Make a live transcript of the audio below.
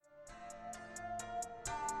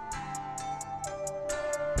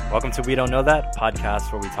Welcome to We Don't Know That,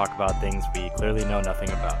 podcast where we talk about things we clearly know nothing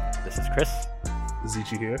about. This is Chris.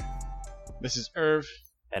 Zichi here. This is Irv.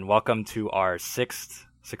 And welcome to our 6th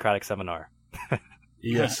Socratic Seminar.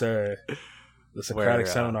 Yes, sir. The Socratic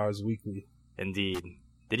Seminars weekly. Indeed.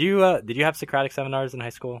 Did you have Socratic seminars in high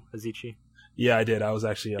school, Azichi? Yeah, I did. I was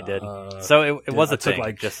actually. You did. So it was a thing.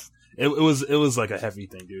 It was like a heavy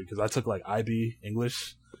thing, dude. Because I took like IB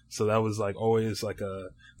English, so that was like always like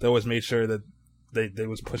they always made sure that they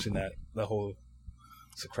was pushing the whole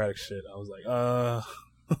Socratic shit. I was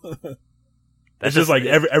like, It's just like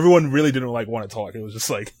everyone really didn't like want to talk. It was just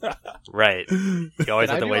like right. You always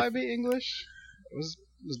had to wait. IB English? Was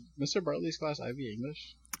Mr. Bartley's class IB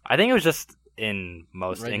English? I think it was just in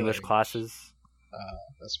most English classes.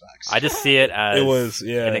 That's facts. I just see it as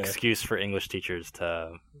an excuse for English teachers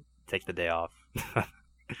to take the day off.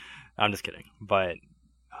 I'm just kidding, but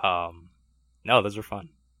no, those were fun,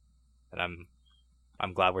 and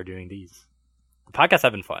I'm glad we're doing these. The podcasts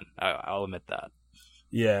have been fun. I'll admit that.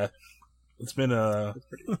 Yeah, it's been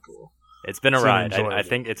pretty cool. It's been a ride. I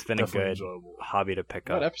think it's been Definitely a good enjoyable hobby to pick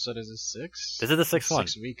up. What episode is this? 6? This is the 6th one.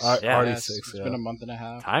 6 weeks. Already It's 6. been a month and a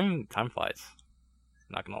half. Time flies.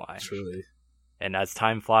 Not gonna lie. Truly. And as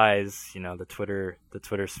time flies, the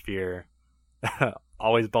Twitter sphere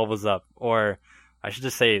always bubbles up, or I should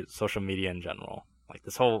just say social media in general. Like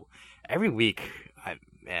this whole every week,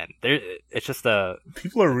 it's just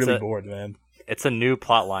people are really bored, man. It's a new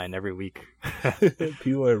plot line every week.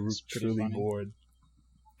 People are truly funny. bored.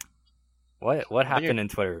 What happened in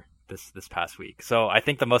Twitter this past week? So I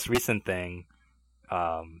think the most recent thing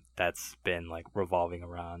that's been like revolving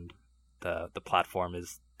around the platform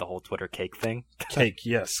is the whole Twitter cake thing. Cake,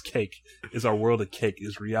 yes, cake. Is our world a cake?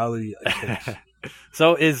 Is reality a cake?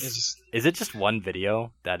 So is it just one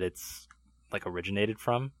video that it's like originated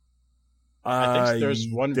from? I think there's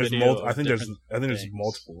one video. I think there's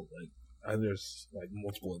multiple. I think there's like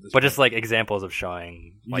multiple of this. But just like examples of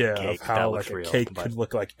showing cake of how that like looks a real. cake could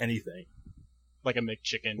look like anything. Like a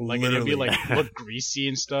McChicken. Like it'd be like look greasy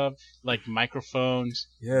and stuff. Like microphones,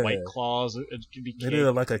 White Claws. It could be cake. They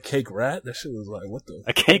did like a cake rat. That shit was like, what the?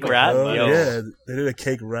 A cake rat? Yo. Yeah, they did a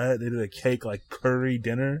cake rat. They did a cake like curry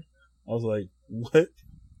dinner. I was like, what?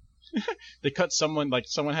 They cut someone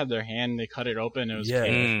had their hand. They cut it open. And it was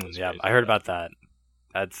cake. Yeah, I heard about that.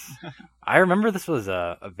 I remember this was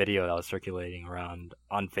a video that was circulating around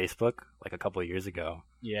on Facebook like a couple of years ago.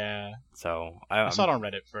 Yeah. So I saw it on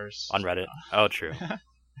Reddit first. On Reddit? Oh, true.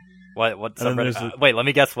 What subreddit? Wait, let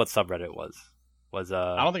me guess what subreddit was.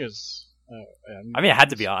 I don't think it was. I mean, it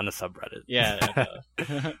had to be on the subreddit. Yeah.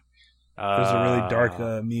 There's a really dark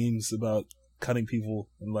memes about cutting people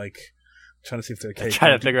and like trying to see if they're cake.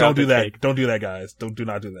 Trying to figure out. Don't do that. Cake. Don't do that, guys. Do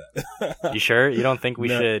not do that. You sure? You don't think we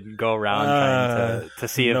should go around trying to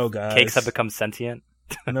see if cakes have become sentient?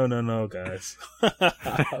 No, guys.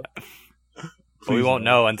 But we won't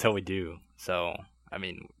know until we do. So, I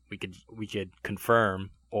mean, we could confirm,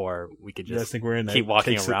 or we could just think we're in keep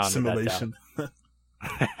walking cake around simulation.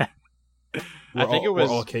 I think it was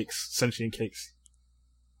all cakes, sentient cakes.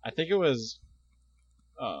 I think it was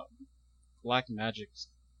Black Magic's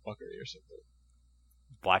fuckery or something.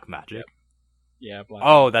 Black Magic? Yeah, Black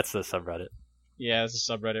Magic. That's the subreddit. Yeah, it's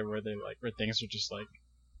a subreddit where where things are just like,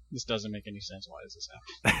 this doesn't make any sense. Why is this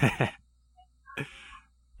happening?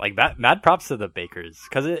 Like mad props to the bakers,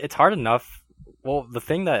 because it's hard enough. Well, the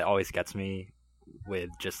thing that always gets me with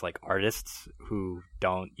just like artists who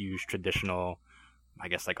don't use traditional, I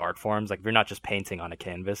guess, like art forms, like if you're not just painting on a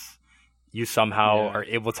canvas, you somehow are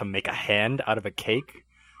able to make a hand out of a cake.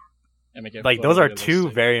 And make it like those are two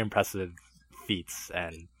very impressive feats,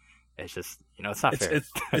 and it's just it's not fair.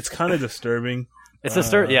 It's kind of disturbing. It's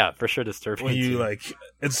disturbing, yeah, for sure disturbing. When you like,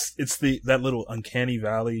 it's that little uncanny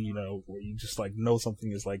valley, where you just like know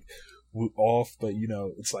something is like off, but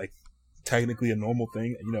it's like technically a normal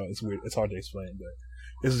thing. It's weird. It's hard to explain,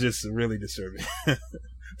 but it's just really disturbing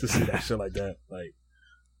to see that shit like that. Like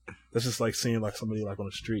that's just like seeing like somebody like on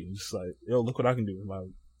the street and just like, yo, look what I can do with my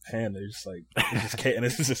hand. They're just like, it's just cake, and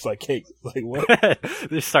it's just like cake. Like what?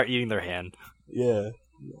 They start eating their hand. Yeah.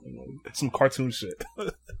 Some cartoon shit.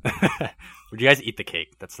 Would you guys eat the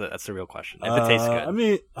cake? That's the real question. If it tastes good. I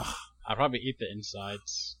mean, I'd probably eat the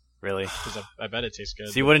insides. Really? Because I bet it tastes good.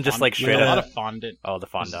 So you wouldn't just like straight up. A lot of fondant. Oh, the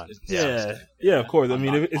fondant. Yeah, of course. I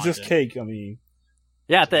mean, if it's just cake. I mean,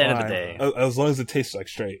 yeah. At the end of the day, as long as it tastes like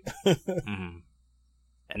straight. Mm-hmm.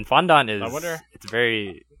 And fondant is. It's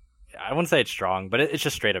very. I wouldn't say it's strong, but it's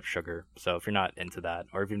just straight up sugar. So if you're not into that,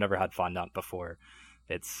 or if you've never had fondant before,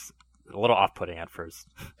 it's a little off-putting at first.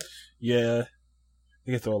 Yeah,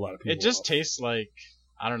 you can throw a lot of people. It just off. tastes like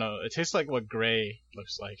I don't know. It tastes like what gray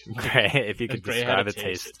looks like. Gray, if you could describe a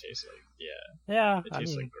taste. It tastes like, yeah. It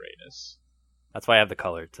tastes like grayness. That's why I have the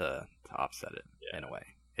color to offset it in a way.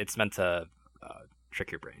 It's meant to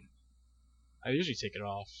trick your brain. I usually take it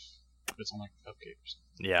off if it's on like a cupcake or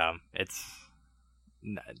something. Yeah,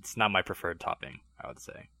 it's not my preferred topping, I would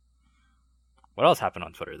say. What else happened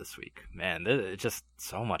on Twitter this week? Man, it just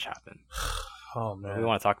so much happened. Oh man, what do we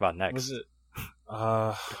want to talk about next? Was it?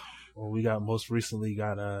 Well, we most recently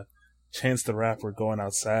got Chance the Rapper going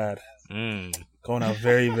out sad. Going out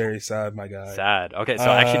very, very sad, my guy. Sad. Okay, so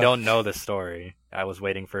I actually don't know the story. I was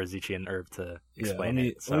waiting for Zichi and Herb to explain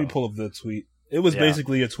it. Let me pull up the tweet. It was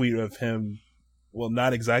basically a tweet of him. Well,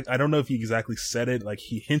 not exact. I don't know if he exactly said it. Like,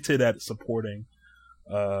 he hinted at supporting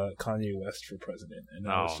Kanye West for president, and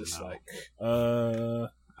I was just like, I'm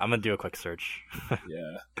gonna do a quick search.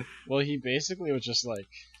 Yeah. Well, he basically was just like,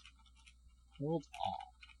 hold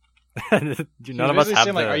on. Do none of us have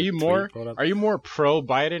saying, like, are you more pro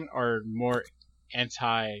Biden or more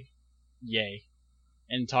anti Ye?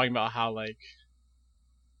 And talking about how, like,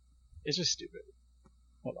 it's just stupid.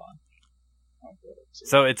 Hold on.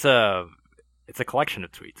 So it's a collection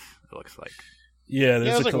of tweets. It looks like. Yeah,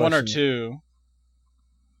 there's like one or two.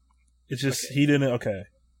 It's just he didn't. Okay,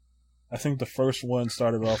 I think the first one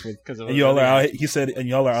started off with and y'all are out. He said, "And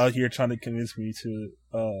y'all are out here trying to convince me to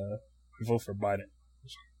vote for Biden."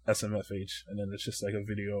 SMFH, and then it's just like a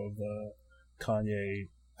video of Kanye.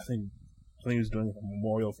 I think he was doing a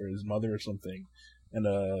memorial for his mother or something, and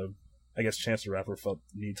I guess Chance the Rapper felt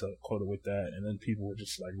the need to quote it with that, and then people were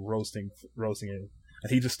just like roasting him,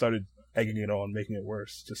 and he just started egging it on, making it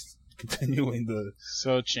worse, just continuing the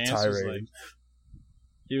Chance tirade.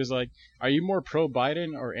 He was like, "Are you more pro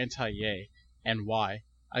Biden or anti Ye, and why?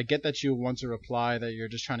 I get that you want to reply that you're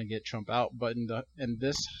just trying to get Trump out, but in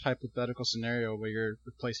this hypothetical scenario where you're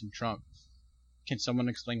replacing Trump, can someone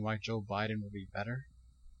explain why Joe Biden would be better?"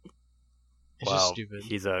 It's just stupid.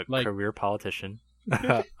 He's a career politician.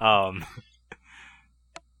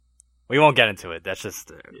 We won't get into it. That's just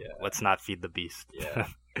let's not feed the beast. Yeah.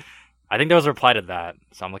 I think there was a reply to that,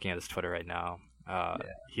 so I'm looking at his Twitter right now.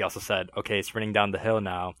 He also said, "Okay, sprinting down the hill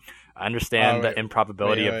now. I understand the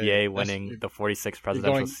improbability of Ye winning the 46th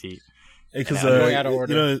presidential seat." Because going out of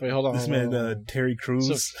order. Wait, hold on. This man, Terry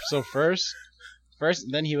Crews. So first,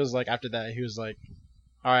 then he was like, after that, he was like,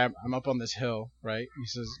 "All right, I'm up on this hill, right?" He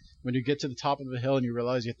says, "When you get to the top of the hill and you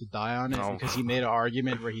realize you have to die on it," because he made an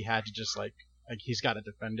argument where he had to just like he's got to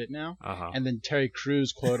defend it now. And then Terry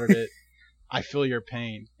Crews quoted it, "I feel your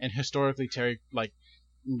pain." And historically,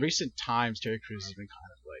 in recent times, Terry Crews has been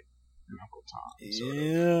kind of like an Uncle Tom.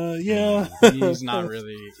 Yeah. He's not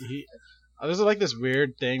really. There's like this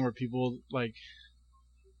weird thing where people like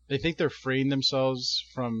they think they're freeing themselves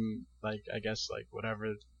from like I guess like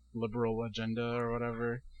whatever liberal agenda or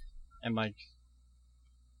whatever, and like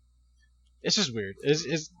it's just weird.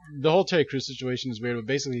 It's the whole Terry Crews situation is weird, but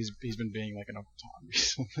basically he's been being like an Uncle Tom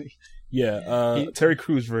recently. Yeah. Terry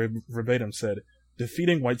Crews verbatim said,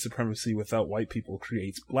 "Defeating white supremacy without white people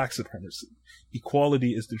creates black supremacy.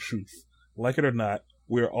 Equality is the truth. Like it or not,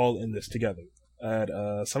 we're all in this together." At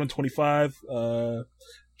 7:25,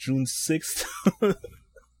 June 6th.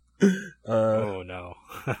 Oh no.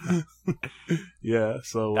 Yeah,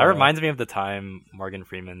 so that reminds me of the time Morgan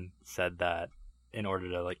Freeman said that in order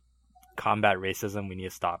to like combat racism, we need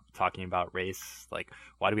to stop talking about race. Like,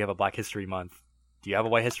 why do we have a Black History Month? Do you have a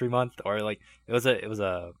White History Month? Or like it was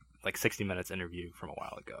a like 60 Minutes interview from a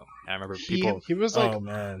while ago. And I remember people. He was like, oh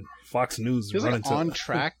man, Fox News. He was like on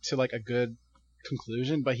track to like a good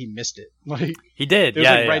conclusion, but he missed it. Like he did. It was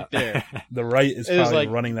like right there. The right is probably like,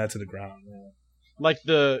 running that to the ground. Yeah. Like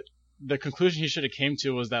the conclusion he should have came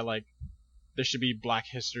to was that like there should be Black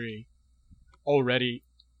history already.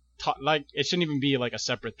 Like it shouldn't even be like a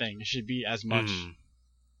separate thing. It should be as much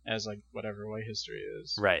as like whatever white history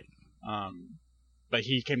is. Right. But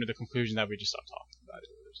he came to the conclusion that we just stopped talking about it.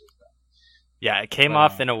 Yeah, it came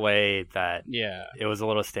off in a way that it was a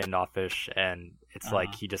little standoffish, and it's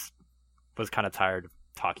like he just was kind of tired of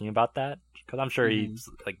talking about that, because I'm sure he's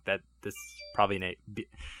like that. This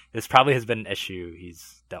probably has been an issue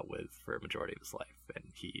he's dealt with for a majority of his life, and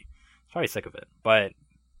he's probably sick of it. But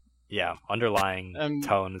yeah, underlying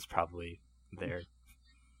tone is probably there.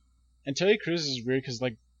 And Terry Crews is weird because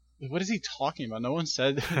like, what is he talking about? No one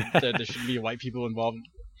said that there should be white people involved.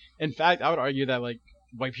 In fact, I would argue that like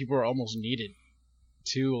white people are almost needed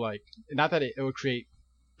to like, not that it would create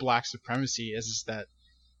black supremacy, it's just that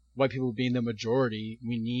white people being the majority,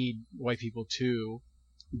 we need white people to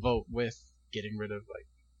vote with getting rid of like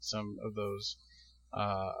some of those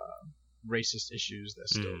racist issues that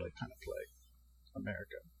still like kind of plague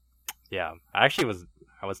America. Yeah, I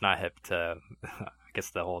was not hip to, I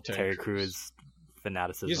guess, the whole Terry Crews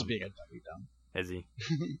fanaticism. He's being a dummy dumb. Is he?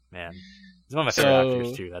 Man, he's one of my favorite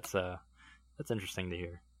actors too. That's interesting to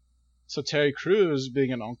hear. So Terry Crews,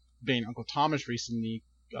 being Uncle Thomas, recently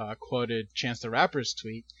quoted Chance the Rapper's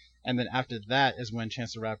tweet, and then after that is when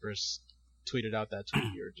Chance the Rapper's tweeted out that tweet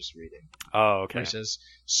you were just reading. Oh, okay. Where he says,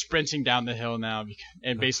 sprinting down the hill now,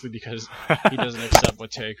 and basically because he doesn't accept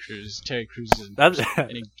what Terry Crews is. That's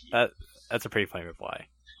a pretty funny reply.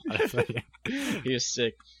 He is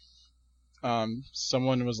sick.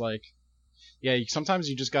 Someone was like, yeah, sometimes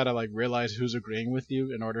you just gotta like realize who's agreeing with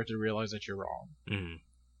you in order to realize that you're wrong. Mm-hmm.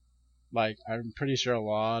 Like, I'm pretty sure a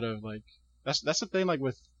lot of like that's the thing, like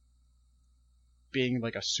with being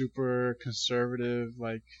like a super conservative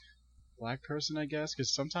like black person, I guess,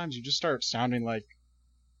 because sometimes you just start sounding like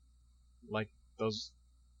those,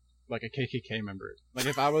 like a KKK member. Like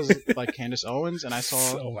if I was like Candace Owens and I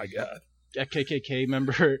saw oh my god, a KKK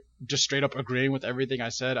member just straight up agreeing with everything I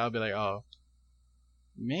said, I'll be like, oh,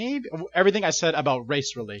 maybe everything I said about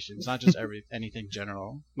race relations, not just anything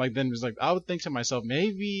general. Like then it was like I would think to myself,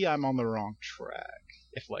 maybe I'm on the wrong track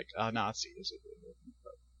if like a Nazi is agreeing.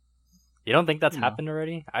 You don't think that's happened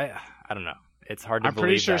already? I don't know. It's hard to I'm believe.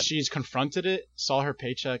 pretty sure that... she's confronted it, saw her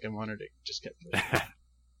paycheck, and wanted to just get paid.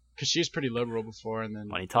 Because she was pretty liberal before, and then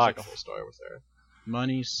money talks. Like talks. a whole story with her.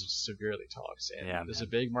 Money severely talks, and there's a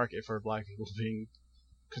big market for black people being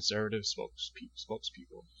conservative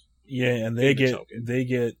spokespeople. Yeah, and they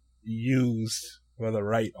get used by the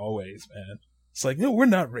right always, man. It's like, no, we're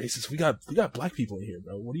not racist. We got black people in here,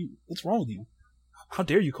 bro. What's wrong with you? How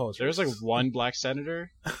dare you call us There's racist? like one black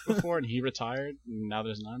senator before, and he retired, and now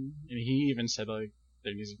there's none. And he even said like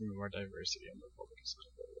there needs to be more diversity on the Republican side.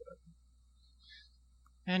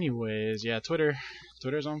 Anyways, yeah,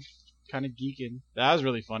 Twitter's on kind of geeking. That was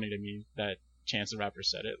really funny to me that Chance the Rapper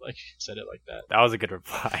said it like that. That was a good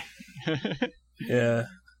reply. Yeah,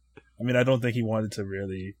 I mean, I don't think he wanted to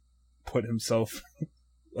really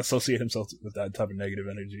associate himself with that type of negative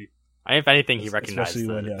energy. I mean, if anything, he recognized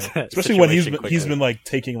especially when he's been like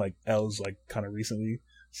taking like L's like kind of recently.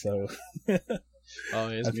 So, his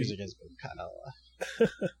music has been kind of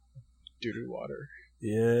doo-doo water.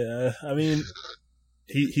 Yeah, I mean,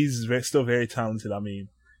 he's still very talented. I mean,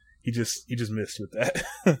 he just missed with that.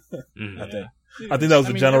 I think that was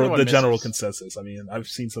the general consensus. I mean, I've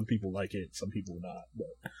seen some people like it, some people not, but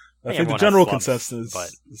I think the general consensus. But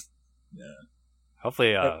yeah,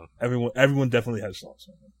 hopefully, everyone definitely has slumps.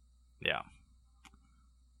 Yeah.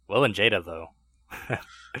 Will and Jada, though. You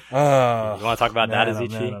want to talk about that,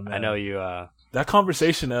 Azichi? I know you. That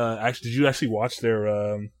conversation. Actually, did you actually watch their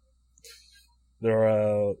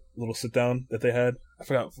little sit down that they had? I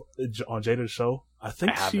forgot, on Jada's show. I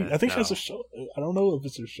think she has a show. I don't know if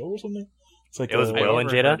it's her show or something. It's like it was Will and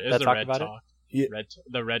Jada that talked about talk. it. Yeah.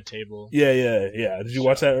 The Red Table. Yeah. Did you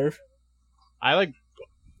watch that, Irv? I like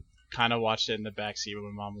kind of watched it in the backseat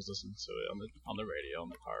when my mom was listening to it on the radio on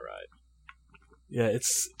the car ride. Yeah,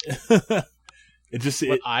 it's it just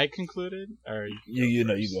what I concluded, or you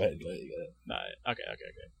go ahead. No, okay.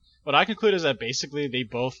 What I concluded is that basically they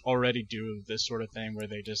both already do this sort of thing where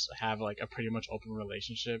they just have like a pretty much open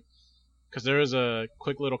relationship. Because there was a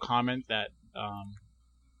quick little comment that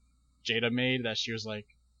Jada made that she was like,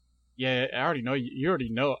 "Yeah, I already know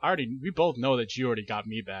we both know that you already got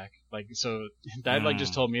me back." Like, so that like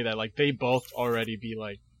just told me that like they both already be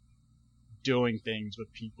like doing things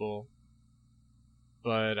with people.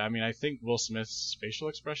 But I mean, I think Will Smith's facial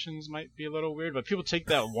expressions might be a little weird, but people take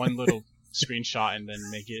that one little screenshot and then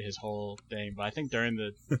make it his whole thing. But I think during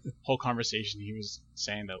the whole conversation, he was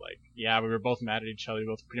saying that like, yeah, we were both mad at each other, we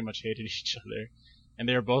both pretty much hated each other, and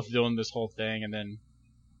they were both doing this whole thing. And then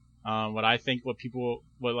what people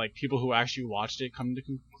who actually watched it come to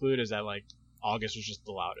conclude is that like August was just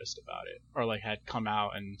the loudest about it, or like had come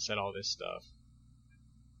out and said all this stuff.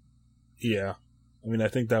 Yeah, I mean, I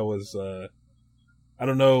think that was I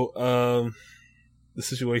don't know, the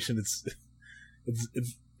situation.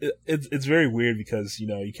 It's very weird because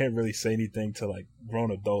you can't really say anything to like grown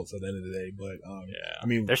adults at the end of the day. But yeah, I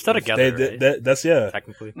mean, they're still together. That's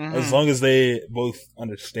technically, as long as they both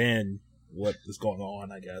understand what is going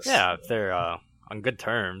on, I guess. Yeah, if they're on good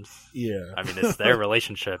terms. Yeah, I mean, it's their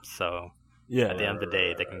relationship, so yeah. At the end of the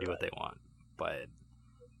day, they can do what they want. But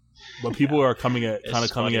people are coming at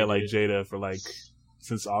like Jada for like,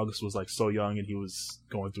 since August was like so young and he was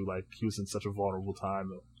going through like, he was in such a vulnerable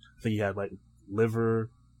time. I think he had like liver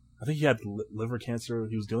cancer.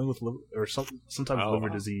 He was dealing with liver, or some type of liver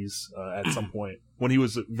disease at some point when he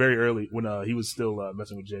was very early, when he was still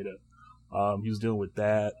messing with Jada. He was dealing with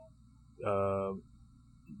that.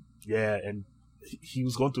 And he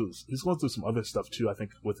was going through some other stuff too. I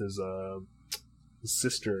think with his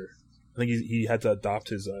sister. I think he had to adopt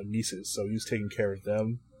his nieces, so he was taking care of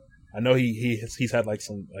them. I know he's had like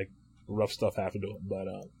some like rough stuff happen to him, but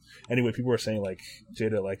anyway, people were saying like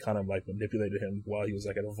Jada like kind of like manipulated him while he was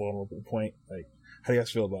like at a vulnerable point. Like, how do you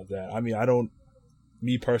guys feel about that? I mean,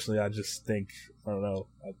 me personally, I just think I don't know.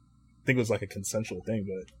 I think it was like a consensual thing,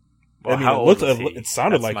 but Well, I mean, how old was he? it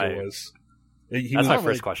sounded That's like it was. He That's was my like,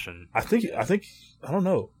 first question. I think I don't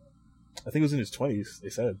know. I think he was in his 20s. They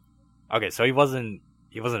said. Okay, so he wasn't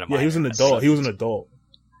a minor. Yeah, he was an adult. He was an adult.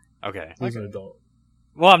 Okay. He was an adult.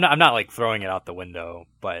 Well, I'm not like throwing it out the window,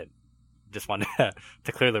 but just wanted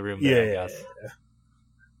to clear the room there, I guess. Yeah.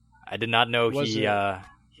 I did not know he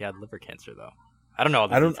had liver cancer though. I don't know all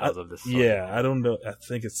the details of this story. Yeah, I don't know. I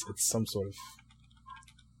think it's some sort of.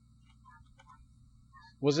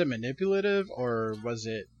 Was it manipulative or was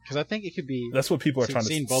it? Because I think it could be. That's what people are trying to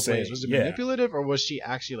seen both say. ways. Was it manipulative or was she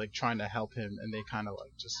actually like trying to help him and they kind of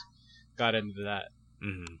like just got into that?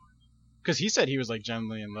 Because he said he was like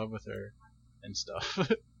genuinely in love with her and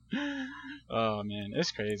stuff. Oh man,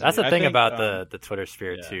 it's crazy. That's the thing about the Twitter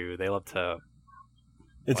sphere too. They love to.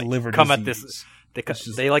 It's like, liver come disease. at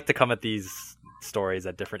this. They like to come at these stories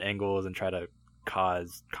at different angles and try to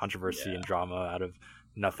cause controversy and drama out of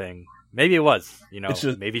nothing. Maybe it was,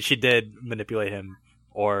 maybe she did manipulate him,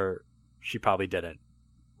 or she probably didn't.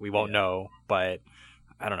 We won't know, but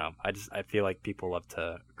I don't know. I feel like people love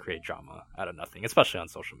to create drama out of nothing, especially on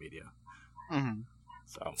social media. Mm-hmm.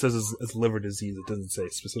 So it says it's liver disease. It doesn't say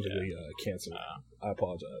specifically cancer. I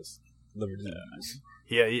apologize. Liver disease.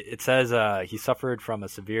 Yeah, it says he suffered from a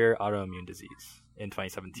severe autoimmune disease in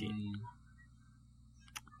 2017.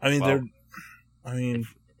 I mean, if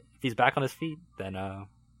he's back on his feet, then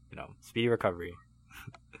speedy recovery.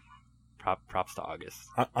 Props to August.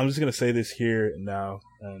 I'm just gonna say this here and now,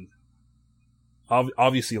 and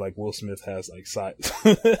obviously, like Will Smith has like sides.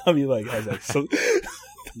 I mean, like has like so.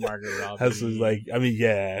 Margaret Robbie. Has like, I mean,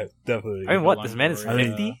 yeah, definitely. I mean, what? This man is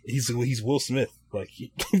 50? He's Will Smith. Like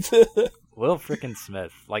Will freaking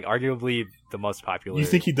Smith, like arguably the most popular. You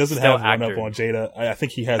think he doesn't have one up on Jada? I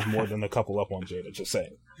think he has more than a couple up on Jada. Just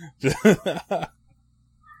saying.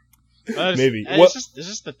 Maybe. It's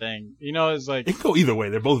just the thing, it's like it can go either way.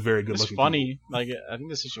 They're both very good. It's looking funny. people. Like I think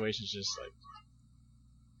the situation's just like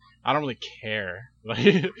I don't really care. Like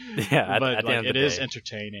yeah, but at the end of it the is day.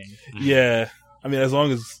 entertaining. Yeah, I mean, as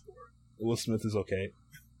long as Will Smith is okay.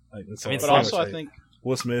 Like, but also, I think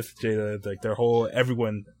Will Smith, Jada, like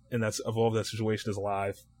everyone of all of that situation is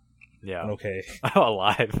alive. Yeah. And okay.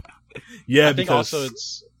 Alive. Yeah, I think also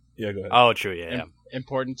it's go ahead. Oh, true. Yeah.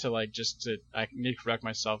 Important to like I need to correct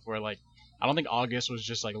myself where like I don't think August was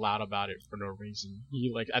just like loud about it for no reason.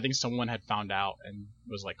 I think someone had found out and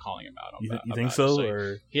was like calling him out on that. You think so?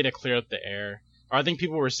 Or he had to clear up the air. Or I think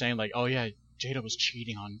people were saying like, oh yeah, Jada was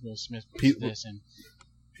cheating on Will Smith this and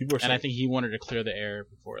people were saying, and I think he wanted to clear the air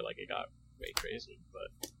before like it got way crazy.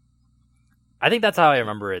 But I think that's how I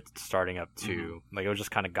remember it starting up too. Like it was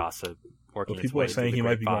just kind of gossip working. Well, people are saying he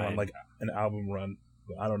might be going on like an album run,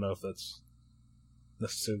 but I don't know if that's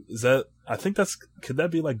necessarily. Is that? I think could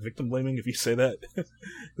that be like victim blaming if you say that?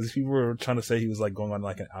 Because people were trying to say he was like going on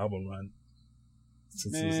like an album run.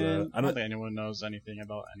 I don't think anyone knows anything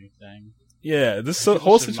about anything. Yeah, this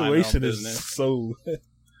whole situation is so.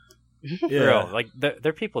 Yeah, real. Like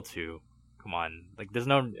they're people too. Come on, like there's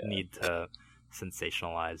no need to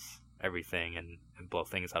sensationalize everything and blow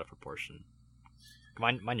things out of proportion.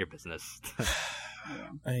 Mind your business.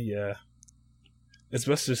 Yeah. It's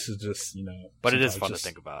best just to just But it is fun to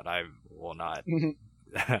think about. I will not.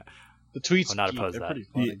 The tweets. I'll not oppose that.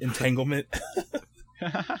 The entanglement.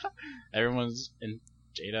 Everyone's in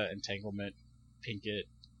Jada, entanglement, Pinkett,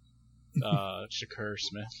 Shakur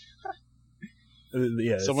Smith.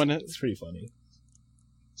 Yeah, it's pretty funny.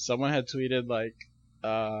 Someone had tweeted like,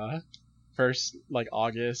 first like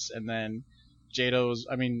August, and then Jada was.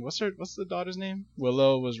 I mean, what's the daughter's name?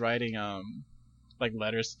 Willow was writing like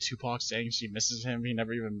letters to Tupac saying she misses him. She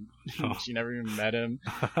never even met him,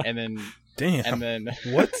 and then damn, and then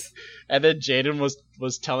what? And then Jaden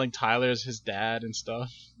was telling Tyler as his dad and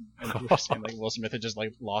stuff, and people were saying like Will Smith had just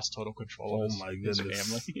like lost total control of his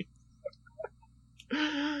family.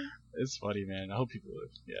 It's funny, man. I hope people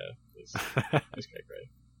live. Yeah, it's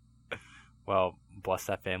great. Well, bless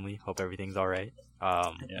that family. Hope everything's all right.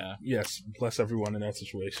 Yeah. Yes, bless everyone in that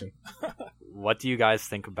situation. What do you guys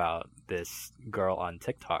think about this girl on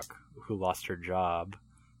TikTok who lost her job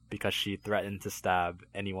because she threatened to stab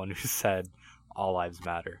anyone who said all lives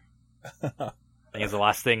matter? I think it's the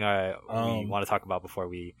last thing we want to talk about before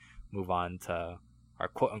we move on to our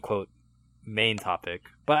quote-unquote main topic,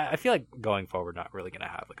 but I feel like going forward, we're not really gonna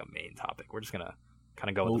have like a main topic. We're just gonna kind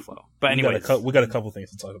of go with the flow. But anyway, we got a couple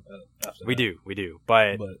things to talk about. After we that. do.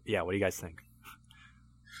 But yeah, what do you guys think?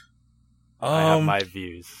 I have my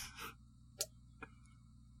views.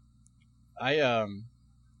 I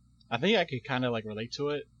think I could kind of like relate to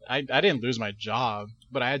it. I didn't lose my job,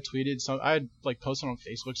 but I had tweeted I had like posted on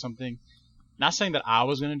Facebook something, not saying that I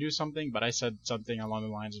was gonna do something, but I said something along the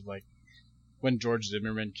lines of like, when George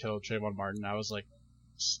Zimmerman killed Trayvon Martin, I was like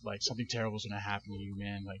something terrible is gonna happen to you,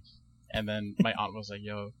 man. Like, and then my aunt was like,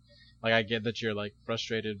 yo, like I get that you're like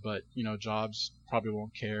frustrated, but you know, jobs probably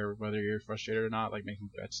won't care whether you're frustrated or not. Like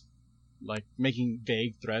making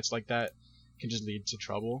vague threats like that can just lead to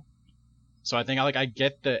trouble. So I think I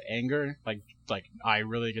get the anger, like I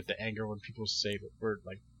really get the anger when people say that we're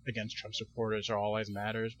like against Trump supporters or all lives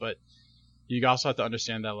matters, but you also have to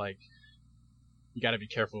understand that like you got to be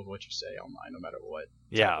careful of what you say online, no matter what.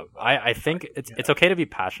 Yeah, I think it's okay to be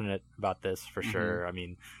passionate about this for sure. I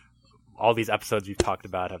mean, all these episodes we've talked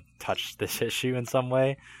about have touched this issue in some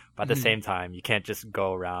way, but at the same time, you can't just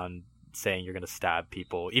go around saying you're going to stab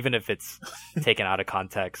people, even if it's taken out of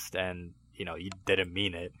context and you know you didn't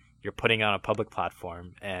mean it. You're putting it on a public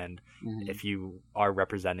platform, and if you are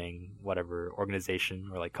representing whatever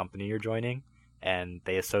organization or like company you're joining, and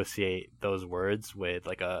they associate those words with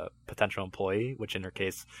like a potential employee, which in her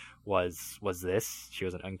case was this. She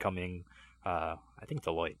was an incoming, I think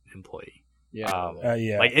Deloitte employee. Yeah,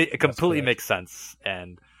 like it completely makes sense.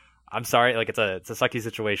 And I'm sorry, like it's a sucky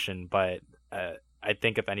situation, but I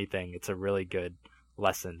think if anything, it's a really good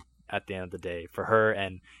lesson at the end of the day for her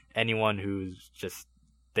and anyone who's just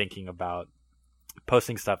thinking about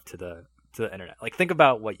posting stuff to the internet. Like think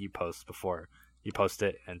about what you post before you post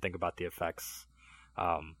it, and think about the effects.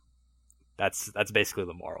 That's basically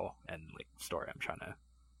the moral and like story I'm trying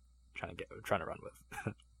to run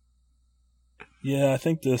with. Yeah, I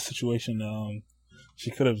think the situation. She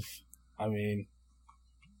could have. I mean,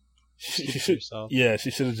 she should. Yeah, she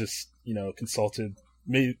should have just consulted.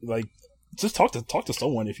 Maybe like just talk to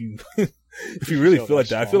someone if you if you really feel like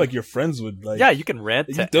that. I feel like your friends would like. Yeah, you can rant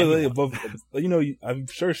to above. I'm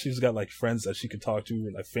sure she's got like friends that she could talk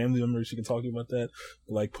to, like family members she can talk to about that.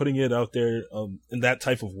 But, like putting it out there in that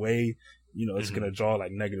type of way, it's gonna draw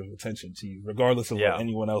like negative attention to you, regardless of what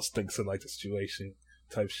anyone else thinks of like the situation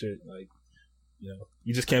type shit. Like,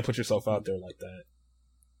 you just can't put yourself out there like that.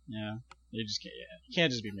 Yeah, you just can't. Yeah, you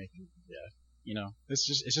can't just be making. Yeah, it's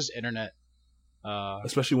just internet.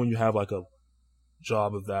 Especially when you have like a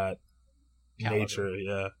job of that nature,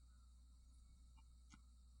 yeah.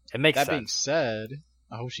 It makes sense. That being said,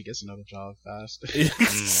 I hope she gets another job fast.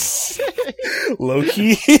 Low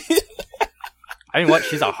key. I mean, what?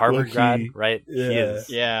 She's a Harvard grad, right? Yeah.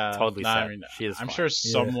 She is totally set. I mean, she is. I'm fine. sure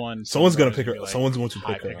someone's gonna pick her. Like, someone's going to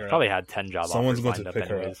pick her. Probably had 10 job someone's offers going lined to up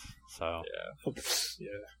pick anyways. her. So yeah.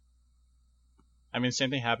 I mean, same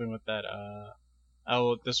thing happened with that.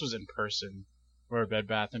 This was in person, where a Bed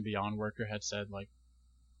Bath and Beyond worker had said like,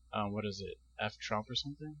 what is it, F Trump or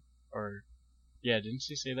something? Or didn't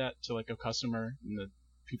she say that to like a customer and the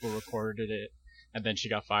people recorded it, and then she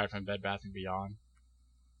got fired from Bed Bath and Beyond?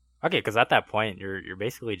 Okay, because at that point you're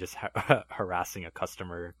basically just harassing a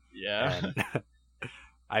customer. Yeah. And,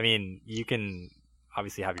 I mean, you can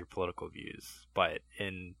obviously have your political views, but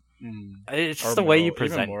it's just the way you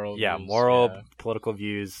present. Moral, political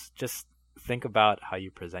views. Just think about how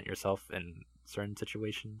you present yourself in certain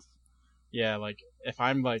situations. Yeah, like if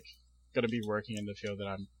I'm like gonna be working in the field that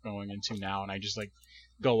I'm going into now, and I just like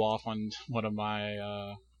go off on one of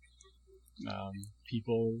my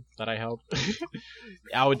people that I help,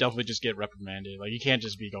 I would definitely just get reprimanded. Like you can't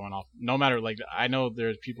just be going off. No matter, like I know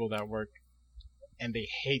there's people that work and they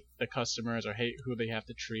hate the customers or hate who they have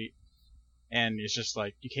to treat, and it's just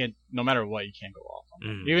like you can't. No matter what, you can't go off on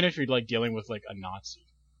them. Even if you're like dealing with like a Nazi.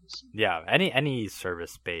 Yeah, any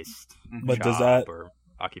service based job or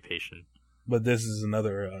occupation. But this is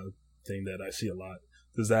another thing that I see a lot.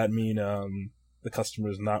 Does that mean the customer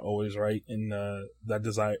is not always right in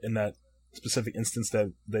that specific instance,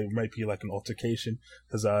 that there might be like an altercation?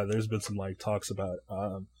 Because there's been some like talks about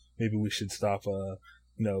maybe we should stop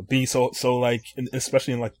being so like,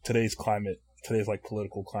 especially in like today's like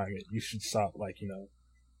political climate, you should stop like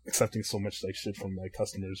accepting so much like shit from like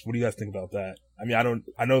customers. What do you guys think about that? I mean,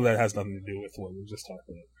 I know that has nothing to do with what we were just talking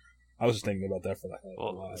about. I was just thinking about that for like a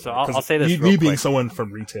while. So I'll say this me real quick. Being someone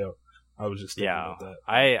from retail, I was just thinking about that.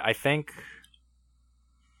 I think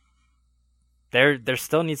there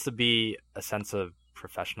still needs to be a sense of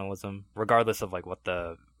professionalism, regardless of like what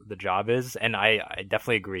the job is. And I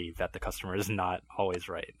definitely agree that the customer is not always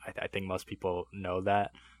right. I think most people know that.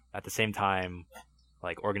 At the same time,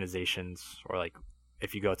 like organizations, or like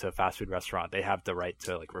if you go to a fast food restaurant, they have the right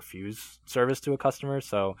to like refuse service to a customer.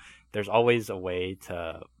 So there's always a way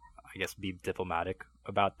to, I guess, be diplomatic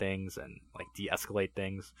about things and like de-escalate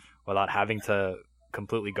things without having to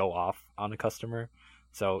completely go off on a customer.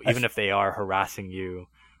 So even if they are harassing you,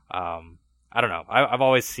 I don't know. I've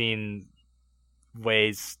always seen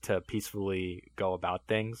ways to peacefully go about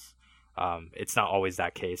things. It's not always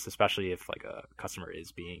that case, especially if like a customer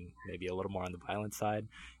is being maybe a little more on the violent side.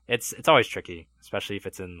 It's always tricky, especially if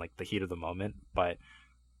it's in like the heat of the moment. But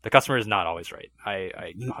the customer is not always right.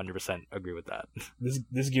 I 100% agree with that.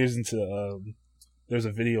 This gears into there's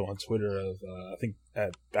a video on Twitter of I think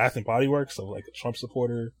at Bath and Body Works of like a Trump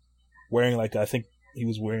supporter wearing like, I think he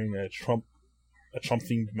was wearing a Trump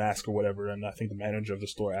themed mask or whatever, and I think the manager of the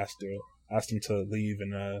store asked him to leave,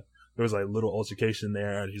 and there was like little altercation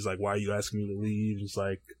there, and he's like, "Why are you asking me to leave?" He's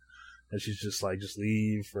like, and she's just like, "Just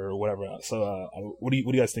leave," or whatever. So, what do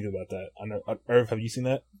you guys think about that? I know, Irv, have you seen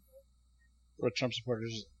that? Where Trump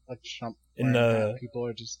supporters, like Trump, people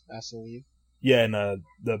are just asked to leave. Yeah, in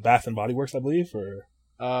the Bath and Body Works, I believe, or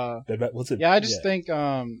what's it? Yeah, I just think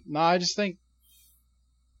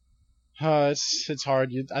it's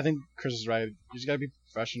hard. I think Chris is right. You just gotta be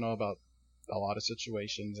professional about a lot of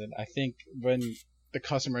situations, and I think when the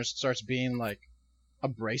customer starts being like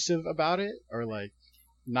abrasive about it or like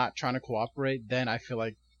not trying to cooperate, then I feel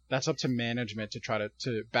like that's up to management to try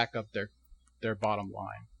to back up their bottom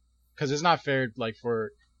line, because it's not fair like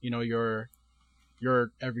for your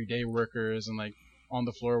everyday workers and like on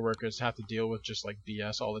the floor workers have to deal with just like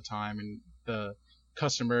BS all the time, and the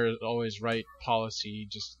customer is always right policy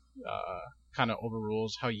just kind of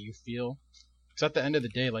overrules how you feel. Because at the end of the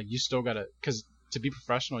day, like you still gotta, because to be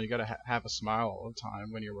professional, you gotta have a smile all the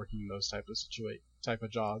time when you're working in those type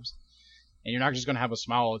of jobs, and you're not just gonna have a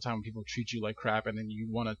smile all the time when people treat you like crap, and then you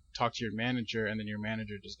want to talk to your manager, and then your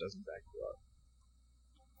manager just doesn't back you up.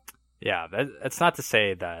 Yeah, that's not to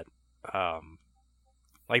say that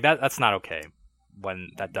like that's not okay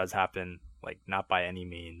when that does happen, like not by any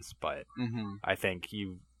means, but I think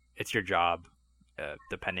it's your job,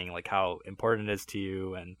 depending like how important it is to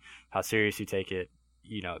you and how serious you take it,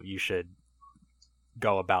 you should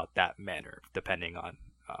go about that manner depending on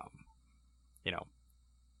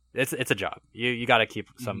it's a job. You got to keep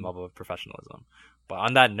some level of professionalism. But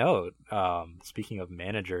on that note, speaking of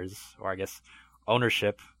managers, or I guess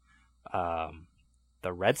ownership,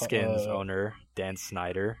 the Redskins owner, Dan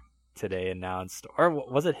Snyder, today announced, or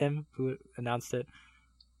was it him who announced it?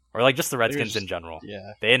 Or like just the Redskins in general.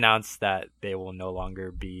 Yeah. They announced that they will no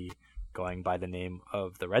longer be going by the name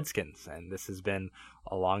of the Redskins. And this has been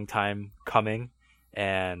a long time coming.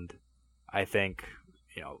 And I think,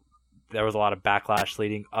 there was a lot of backlash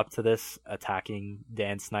leading up to this, attacking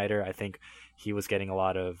Dan Snyder. I think he was getting a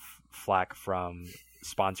lot of flack from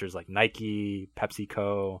sponsors like Nike,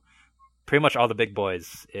 PepsiCo, pretty much all the big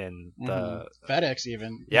boys in the FedEx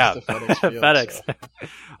even. Yeah, the FedEx field, FedEx.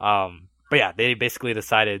 So. But yeah, they basically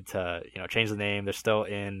decided to change the name. They're still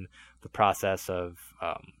in the process of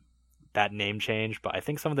that name change, but I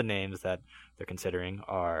think some of the names that they're considering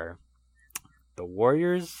are the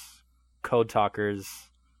Warriors, Code Talkers,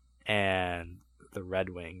 and the Red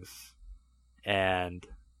Wings. And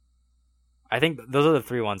I think those are the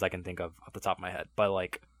three ones I can think of off the top of my head. But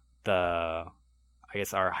like I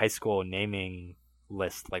guess our high school naming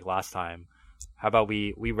list, like last time, how about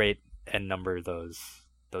we rate and number those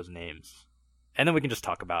names, and then we can just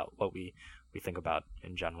talk about what we think about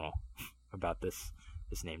in general about this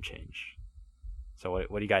name change. So what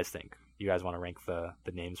do you guys think? You guys want to rank the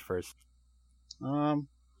names first?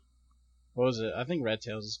 What was it? I think Red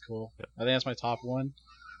Tails is cool. Yep. I think that's my top one.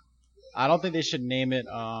 I don't think they should name it.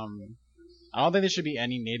 I don't think there should be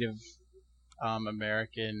any Native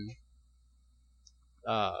American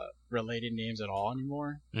related names at all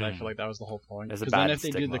anymore. I feel like that was the whole point. Because then if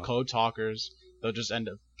they do the Code Talkers, they'll just end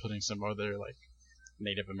up putting some other like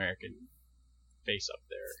Native American face up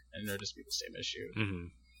there, and it'll just be the same issue.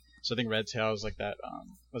 So I think Red Tails like that.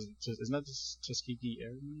 Isn't that the Tuskegee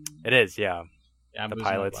Airmen? It is, yeah. Yeah, I'm the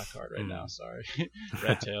losing pilots. my black card right now. Sorry,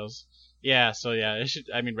 Red Tails. Yeah, so yeah, it should.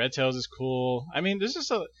 I mean, Red Tails is cool. I mean, there's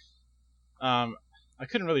just I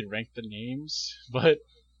couldn't really rank the names, but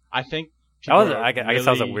I think I guess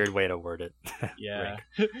that was a weird way to word it. Yeah,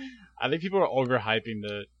 I think people are overhyping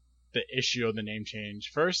the issue of the name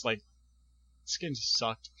change. First, like, skins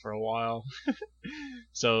sucked for a while,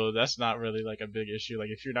 so that's not really like a big issue. Like,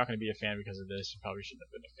 if you're not going to be a fan because of this, you probably shouldn't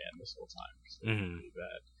have been a fan this whole time. It's really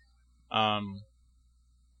bad.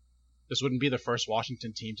 This wouldn't be the first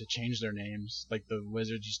Washington team to change their names. Like, the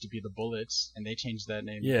Wizards used to be the Bullets, and they changed that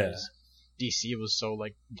name because DC was so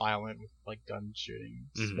like violent with like gun shooting.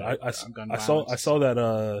 I saw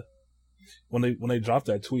that when they dropped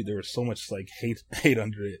that tweet, there was so much like hate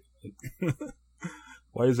under it.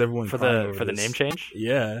 Why is everyone crying over the name change?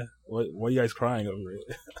 Yeah, why are you guys crying over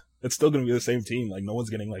it? It's still gonna be the same team. Like no one's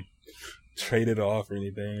getting like traded off or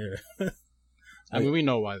anything. I mean, we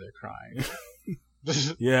know why they're crying.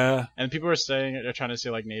 Yeah, and people are saying they're trying to say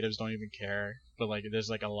like natives don't even care, but like there's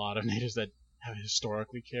like a lot of natives that have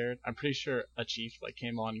historically cared. I'm pretty sure a chief like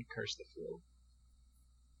came on and cursed the field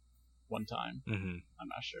one time. Mm-hmm. I'm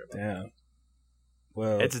not sure about that.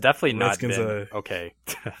 Well, it's definitely not Redskins been okay.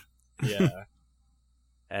 Yeah.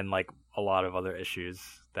 And like a lot of other issues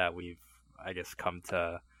that we've, I guess, come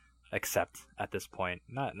to accept at this point.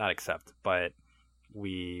 Not accept, but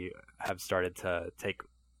we have started to take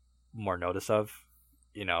more notice of.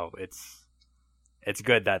 You know, it's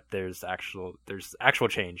good that there's actual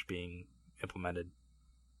change being implemented.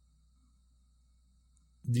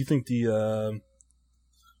 Do you think the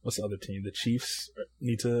what's the other team? The Chiefs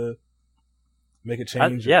need to make a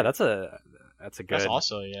change? That's a good. That's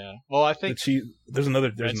also Well, I think there's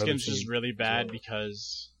another Redskins team is really bad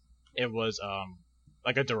because it was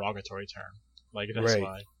like a derogatory term. Like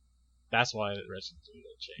that's why the Redskins need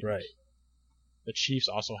to change. Right. The Chiefs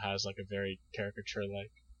also has like a very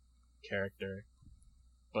caricature-like character,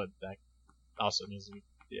 but that also needs to be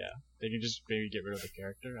they can just maybe get rid of the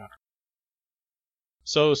character.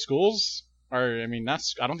 So schools are, I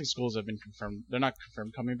don't think schools have been confirmed. They're not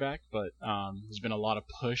confirmed coming back, but there's been a lot of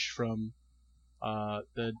push from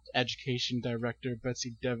the education director,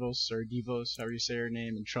 Betsy DeVos, or DeVos, however you say her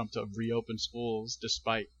name, and Trump to reopen schools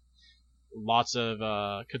despite lots of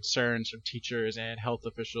concerns from teachers and health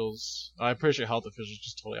officials. I'm pretty sure health officials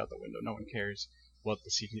just totally out the window. No one cares what the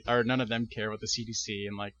CDC, or none of them care what the CDC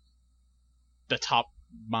and like the top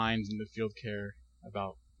minds in the field care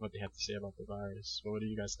about what they have to say about the virus. What do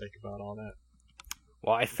you guys think about all that?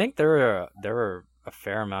 Well, I think there were a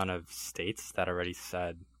fair amount of states that already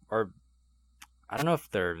said, or I don't know if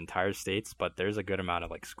they're entire states, but there's a good amount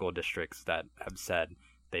of like school districts that have said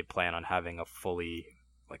they plan on having a fully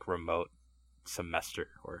like remote semester.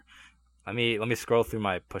 Or let me scroll through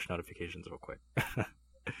my push notifications real quick.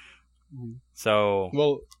 So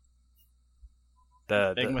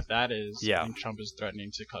the thing with that is I think Trump is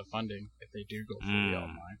threatening to cut funding if they do go fully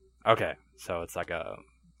online. Okay, so it's like a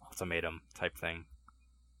ultimatum type thing.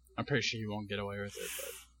 I'm pretty sure he won't get away with it.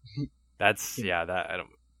 But... That's that I don't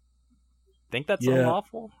think that's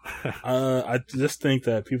unlawful. I just think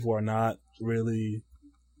that people are not really.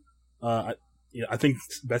 I think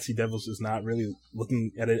Betsy DeVos is not really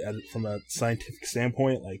looking at it from a scientific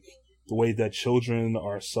standpoint, like the way that children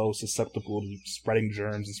are so susceptible to spreading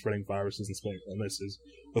germs and spreading viruses and spreading illnesses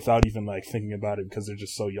without even like thinking about it because they're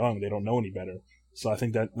just so young. They don't know any better. So I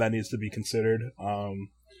think that needs to be considered.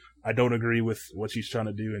 I don't agree with what she's trying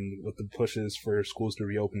to do and what the push is for schools to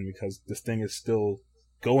reopen because this thing is still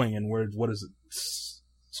going and what is it?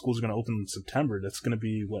 Schools are going to open in September. That's going to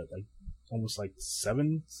be almost like 6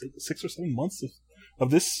 or 7 months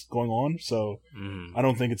of this going on. So I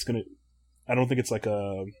don't think it's like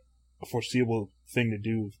a foreseeable thing to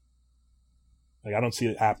do. Like I don't see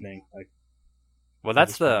it happening. Like, well,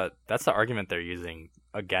 that's the argument they're using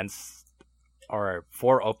against or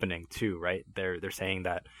for opening too, right? They're saying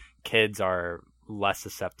that kids are less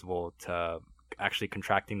susceptible to actually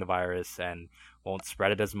contracting the virus and won't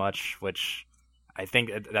spread it as much, which I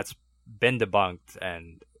think that's been debunked.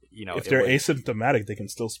 And if they're asymptomatic, they can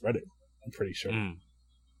still spread it. I'm pretty sure.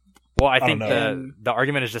 Well, I think the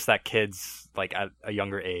argument is just that kids, like at a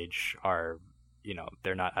younger age, are,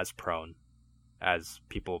 they're not as prone as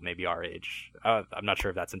people maybe our age. I'm not sure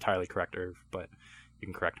if that's entirely correct, but you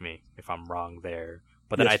can correct me if I'm wrong there.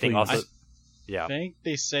 But then I think also, I think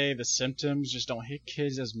they say the symptoms just don't hit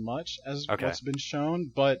kids as much as what's been shown.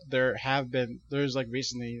 But there's like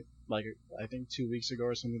recently, like I think 2 weeks ago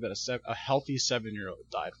or something, that a healthy 7-year-old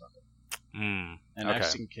died from it. And I've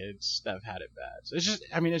seen kids that have had it bad. So it's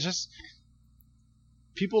just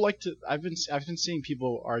people like to. I've been seeing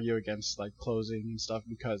people argue against like closing and stuff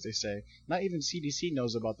because they say not even CDC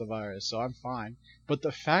knows about the virus, so I'm fine. But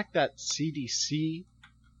the fact that CDC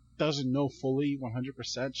doesn't know fully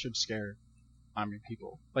 100% should scare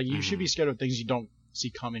people. Like you should be scared of things you don't see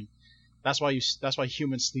coming. That's why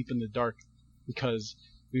humans sleep in the dark, because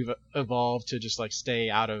we've evolved to just like stay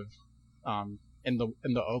out of in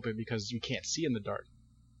the open because you can't see in the dark.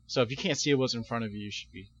 So if you can't see what's in front of you, you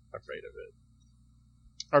should be afraid of it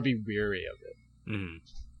or be weary of it.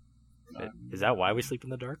 Is that why we sleep in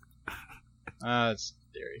the dark? It's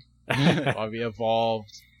theory. Why we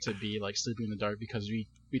evolved to be like sleeping in the dark, because we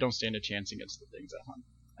don't stand a chance against the things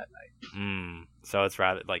at night. So it's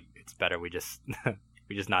rather like it's better we just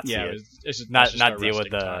not see it. It's just, not just deal with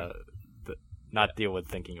time. deal with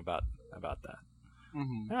thinking about that.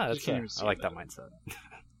 Mm-hmm. Yeah, that's I like that mindset.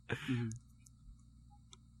 Mm-hmm.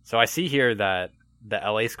 So I see here that the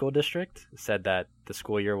LA school district said that the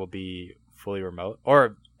school year will be fully remote,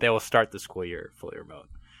 or they will start the school year fully remote.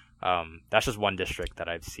 That's just one district that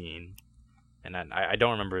I've seen, and then I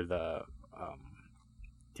don't remember the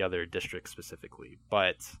other district specifically,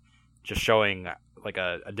 but just showing like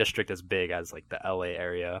a district as big as like the LA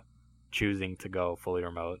area choosing to go fully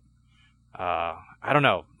remote. I don't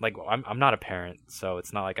know. Like I'm not a parent, so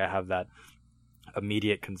it's not like I have that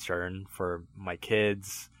immediate concern for my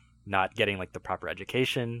kids not getting like the proper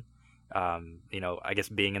education. I guess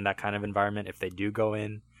being in that kind of environment if they do go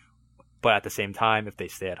in, but at the same time, if they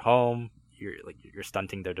stay at home, you're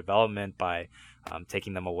stunting their development by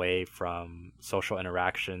taking them away from social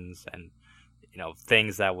interactions and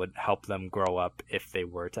things that would help them grow up if they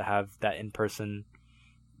were to have that in-person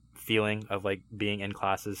feeling of like being in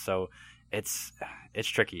classes. So it's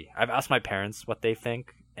tricky. I've asked my parents what they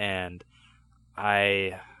think, and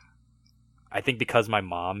I think because my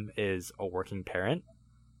mom is a working parent,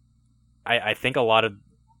 I think a lot of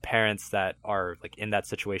parents that are like in that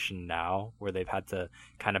situation now where they've had to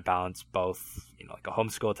kind of balance both, like a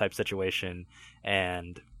homeschool type situation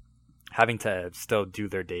and having to still do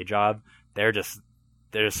their day job, they're just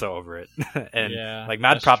so over it. And like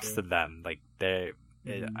mad props to them. Like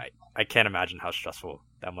I can't imagine how stressful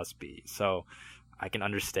that must be. So I can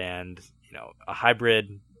understand, a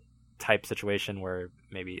hybrid type situation where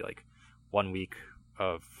maybe like 1 week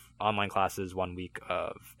of online classes, 1 week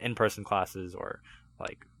of in-person classes, or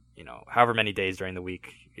like, however many days during the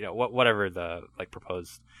week, whatever the like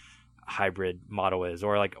proposed hybrid model is,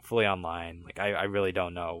 or like fully online. Like I really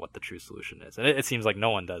don't know what the true solution is. And it seems like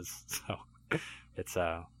no one does. So it's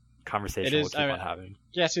a conversation we'll keep on having.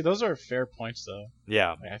 Yeah, see, those are fair points though.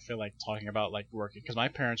 Yeah. Like, I feel like talking about like working, because my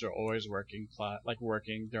parents are always working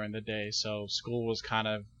during the day, so school was kind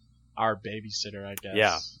of our babysitter, I guess.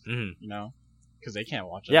 Yeah. Mm-hmm. Because they can't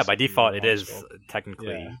watch us. Yeah, by default it is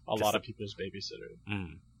technically a lot of people's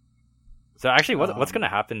babysitter. So actually, what's going to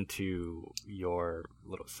happen to your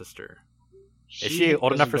little sister? Is she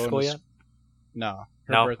old enough for school yet? No.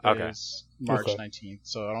 Her birthday is March 19th,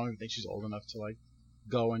 so I don't even think she's old enough to like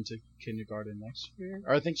go into kindergarten next year.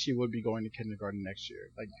 Or I think she would be going to kindergarten next year,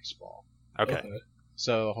 like next fall. Okay.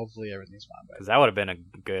 So hopefully everything's fine. Because that would have been a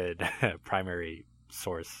good primary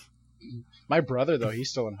source. My brother, though, he's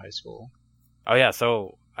still in high school. Oh yeah,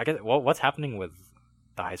 so I guess what's happening with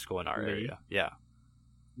the high school in our area? Yeah.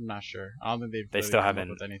 I'm not sure. I don't think they've they still haven't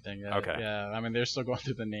with anything yet. Okay. Yeah, I mean they're still going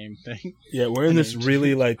through the name thing. Yeah, we're in this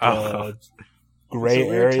really like gray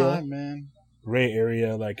area, time, man. Gray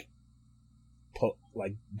area, like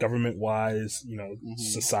government wise,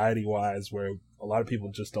 society wise, where a lot of people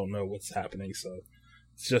just don't know what's happening. So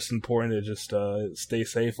it's just important to just stay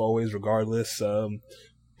safe always, regardless. Do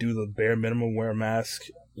the bare minimum, wear a mask.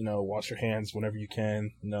 Wash your hands whenever you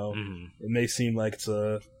can. It may seem like it's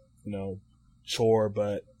a chore,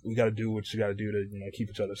 but we got to do what you got to do to keep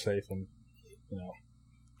each other safe and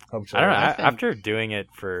help each other. I don't know. After doing it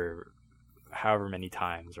for however many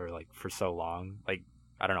times, or like for so long, like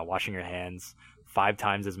I don't know, washing your hands 5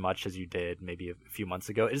 times as much as you did maybe a few months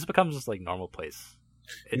ago, it just becomes just like normal place.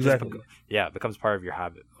 Exactly. It becomes part of your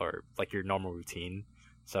habit or like your normal routine.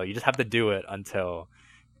 So you just have to do it until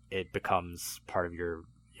it becomes part of your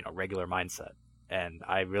regular mindset. And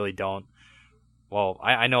I really don't. Well,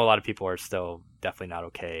 I know a lot of people are still definitely not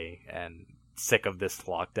okay and sick of this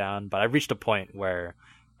lockdown, but I've reached a point where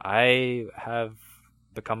I have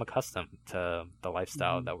become accustomed to the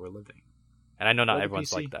lifestyle that we're living. And I know not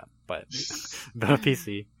everyone's like that, but build a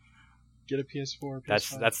PC. Get a PS4.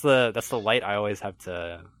 PS5. That's the light I always have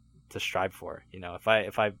to strive for. If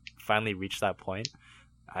I finally reach that point,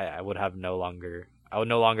 I would no longer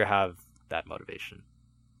have that motivation.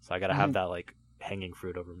 So I gotta have that like hanging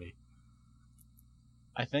fruit over me.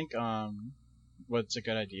 I think what's a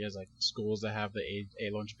good idea is like schools that have the A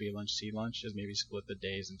lunch, B lunch, C lunch is maybe split the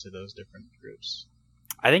days into those different groups.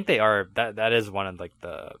 I think they are. That is one of like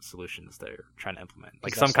the solutions they're trying to implement,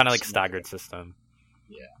 like some kind of like staggered system.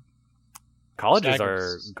 Yeah. Colleges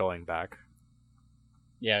are going back.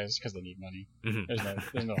 Yeah, it's because they need money. Mm-hmm.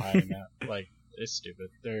 There's no hiding that. Like it's stupid.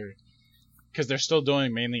 Because they're still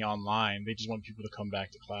doing mainly online. They just want people to come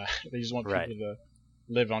back to class. They just want people to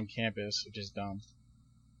live on campus, which is dumb.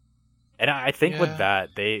 And I think with that,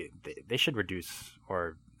 they should reduce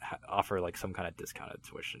or offer like some kind of discounted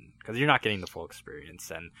tuition, because you're not getting the full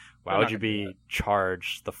experience. And why would you be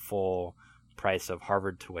charged the full, price of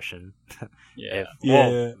Harvard tuition. Yeah.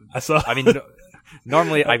 Yeah, I saw. I mean,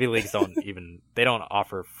 normally Ivy Leagues they don't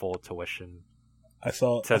offer full tuition I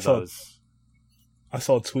saw those. I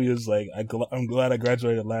saw a tweet. It was like, I'm glad I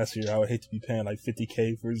graduated last year. I would hate to be paying like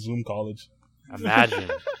 $50K for Zoom college. Imagine,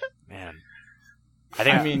 man.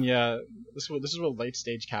 I mean, yeah. This is what late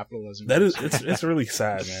stage capitalism. That is, it's really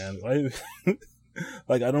sad, man.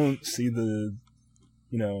 Like I don't see the,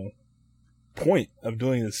 point of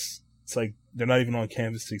doing this. It's like they're not even on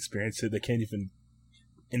campus to experience it. They can't even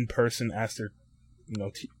in person ask their,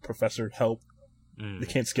 professor help. They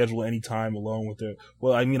can't schedule any time alone with their.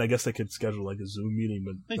 Well, I mean, I guess they could schedule like a Zoom meeting,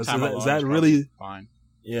 but is that really fine?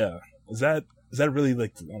 Yeah, is that really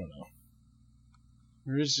like, I don't know.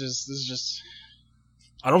 This is just.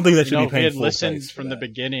 I don't think that should be if we paid had listened from the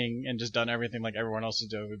beginning and just done everything like everyone else is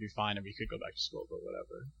doing, it would be fine, and we could go back to school. But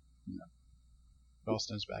whatever, it all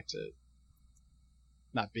stems back to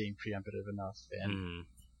not being preemptive enough and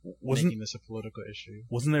making this a political issue.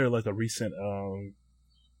 Wasn't there like a recent?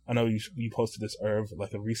 I know you posted this, Irv,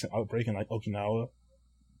 like a recent outbreak in like Okinawa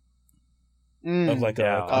of like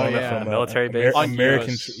a military base,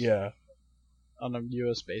 American, on the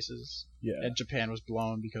U.S. bases. Yeah, and Japan was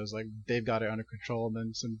blown because like they've got it under control, and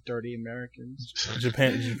then some dirty Americans.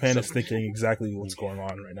 Japan is thinking exactly what's going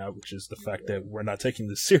on right now, which is the fact that we're not taking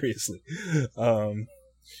this seriously.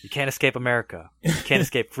 You can't escape America. You can't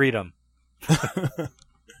escape freedom.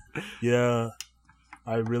 Yeah,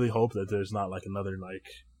 I really hope that there's not like another like.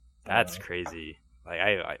 That's crazy. Like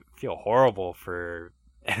I feel horrible for.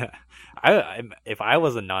 If I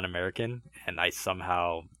was a non-American and I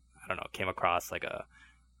somehow came across like a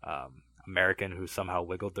American who somehow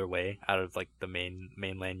wiggled their way out of like the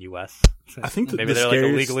mainland U.S. I think maybe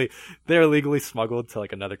they're illegally smuggled to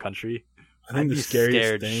like another country. I think the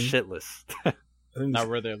scariest thing, shitless. Not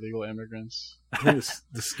where they're legal immigrants. I think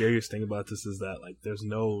the scariest thing about this is that like there's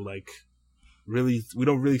no like we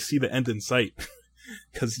don't really see the end in sight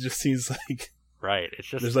because it just seems like it's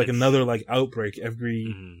just there's like another like outbreak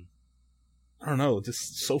every I don't know,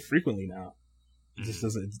 just so frequently now. It just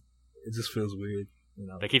doesn't. It just feels weird.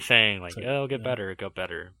 They keep saying like, it'll get better,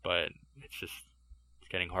 but it's just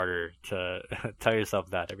getting harder to tell yourself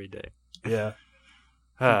that every day. Yeah.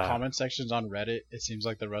 Comment sections on Reddit, it seems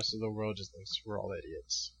like the rest of the world just thinks we're all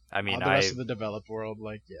idiots. I mean, the rest of the developed world,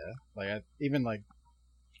 even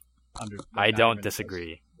under. I don't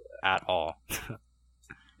disagree at all.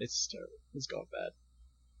 It's terrible. It's gone bad.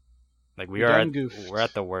 Like we're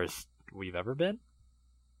at the worst we've ever been.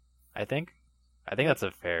 I think that's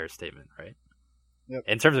a fair statement, right? Yep.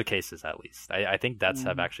 In terms of cases, at least, I think deaths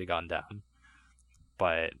have actually gone down.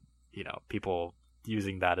 But people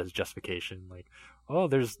using that as justification, like, oh,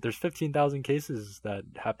 there's 15,000 cases that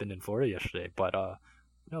happened in Florida yesterday, but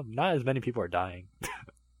not as many people are dying.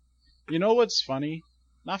 You know what's funny?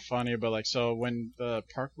 Not funny, but like, so when the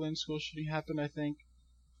Parkland school shooting happened, I think,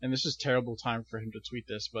 and this is terrible time for him to tweet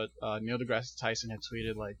this, but Neil deGrasse Tyson had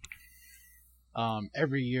tweeted like,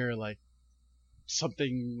 every year like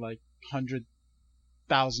something like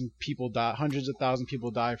 100,000 people die, hundreds of thousands of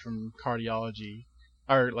people die from cardiology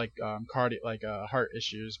or like heart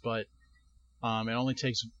issues, but it only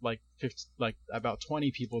takes like about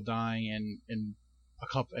 20 people dying in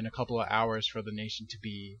a couple of hours for the nation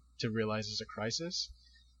to realize it's a crisis.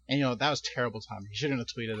 And that was terrible timing. He shouldn't have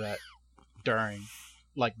tweeted that during,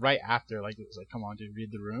 like right after, like it was like, come on, dude,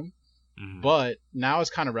 read the room. Mm-hmm. But now it's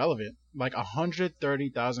kind of relevant. Like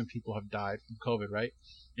 130,000 people have died from COVID, right?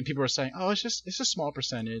 And people are saying, oh, it's a small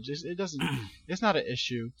percentage. It's not an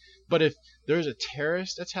issue. But if there's a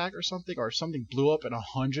terrorist attack or something blew up and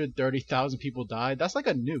 130,000 people died, that's like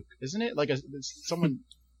a nuke, isn't it? Like someone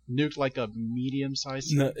nuked like a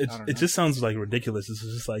medium-sized. No, it just sounds like ridiculous. It's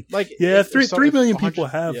just like 3 million people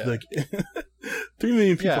have like 3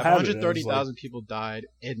 million people have 130,000 people died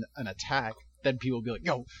in an attack. Then people will be like,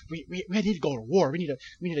 "Yo, we need to go to war. We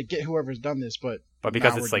need to get whoever's done this." But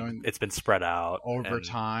because it's like it's been spread out over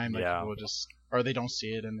time, like people just or they don't see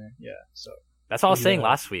it in there. Yeah, so that's all I was saying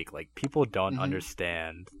last week. Like people don't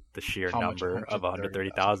understand the sheer number of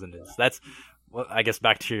 130,000 is. That's well, I guess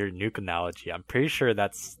back to your nuke analogy. I'm pretty sure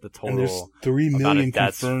that's the total. And there's 3 million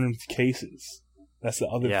confirmed cases. That's the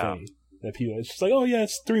other thing that people. It's just like, oh yeah,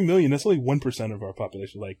 it's 3 million. That's only 1% of our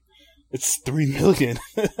population. Like. It's 3 million,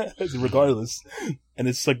 regardless, and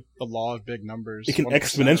it's like the law of big numbers. It can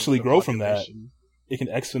exponentially grow from that. It can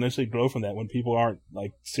exponentially grow from that when people aren't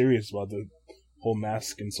like serious about the whole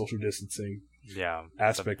mask and social distancing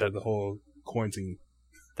aspect of the whole quarantine.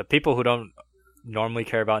 The people who don't normally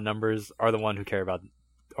care about numbers are the ones who care about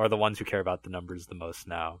the numbers the most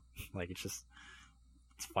now. Like it's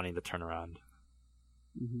funny the turnaround.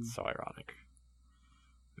 So ironic,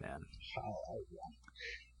 man. How ironic.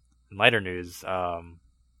 In lighter news, how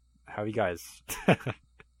have you guys?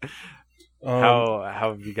 Um, how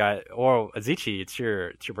have you guys? Or Azichi, it's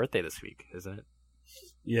your birthday this week, isn't it?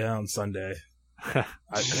 Yeah, on Sunday. I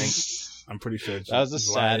think I'm pretty sure That was the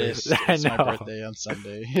saddest. I It's my know. birthday on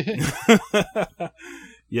Sunday.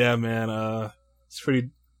 Yeah, man. It's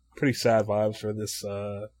pretty sad vibes for this.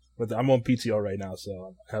 But I'm on PTO right now,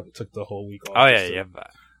 so I took the whole week off. Oh yeah, just to yeah.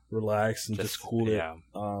 relax and just cool it. Yeah,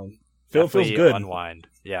 Feels definitely good. Unwind.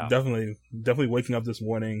 Yeah, Definitely waking up this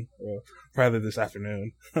morning, or rather this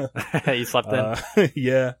afternoon. you slept in.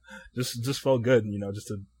 Yeah, just felt good, just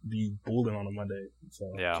to be bowling on a Monday.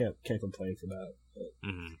 So Yeah. can't complain for that.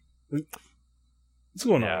 hmm It's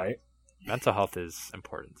going Yeah. alright. Mental health is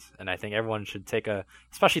important, and I think everyone should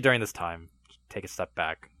especially during this time, take a step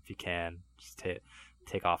back if you can. Just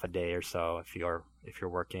take off a day or so if you're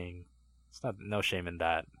working. It's no shame in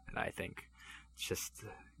that, and I think it's just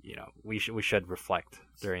we should reflect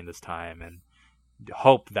during this time and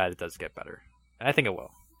hope that it does get better, and I think it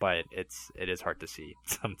will. But it is hard to see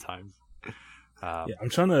sometimes. Yeah, I'm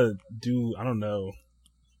trying to do, I don't know,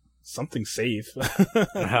 something safe.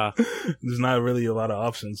 There's not really a lot of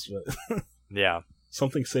options, but Yeah,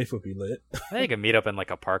 something safe would be lit. I think you can meet up in like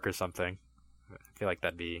a park or something. I feel like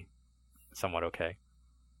that'd be somewhat okay.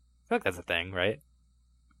 I feel like that's a thing, right?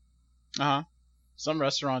 Some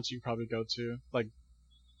restaurants you probably go to, like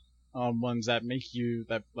ones that make you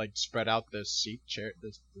spread out the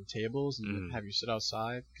tables and have you sit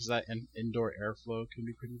outside, because that indoor airflow can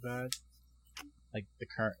be pretty bad. Like the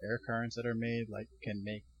current air currents that are made can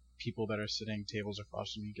make people that are sitting tables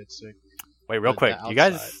across from you get sick. Wait, real But quick, the do you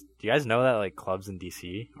outside- guys know that like clubs in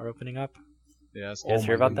DC are opening up? Yeah, it's You guys Oh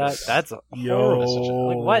hear my about that? goodness. That's Yo,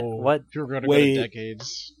 horrible. Like what? You're gonna Wait. go to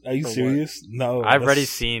decades. Are you For what? serious? No. I've already that's-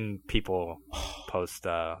 seen people post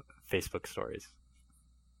Facebook stories.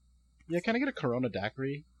 Yeah, can I get a Corona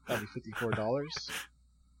daiquiri? That'd be $54.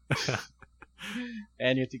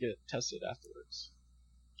 And you have to get tested afterwards.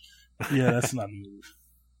 Yeah, that's not a move.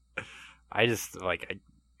 I just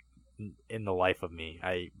in the life of me,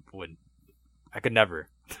 I could never.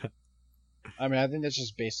 I mean, I think that's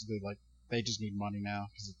just basically they just need money now,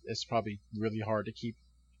 because it's probably really hard to keep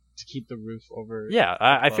the roof over. Yeah,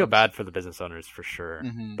 I feel clubs. bad for the business owners for sure,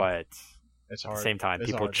 Mhm. but It's at hard. the same time, It's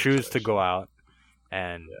a people hard choose to situation. go out,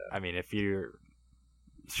 and Yeah. I mean, if you're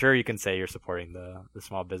sure, you can say you're supporting the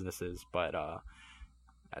small businesses, but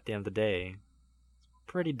at the end of the day,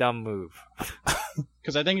 pretty dumb move.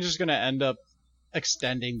 Because I think it's just gonna end up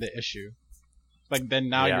extending the issue. Then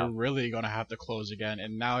now Yeah. you're really gonna have to close again,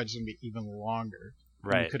 and now it's gonna be even longer. You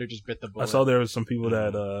Right. could have just bit the I bullet. saw there was some people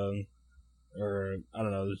that, or I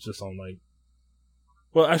don't know, it's just on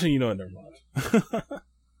well, actually, never mind.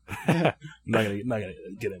 not gonna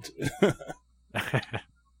get into it.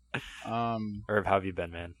 Herb, how have you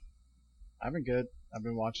been, man? I've been good. I've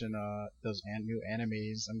been watching those new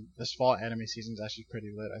animes, and this fall anime season's actually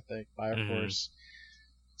pretty lit. I think Fire Mhm. Force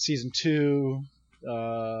season 2,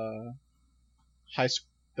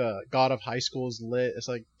 the God of High School is lit. It's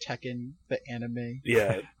like Tekken, the anime.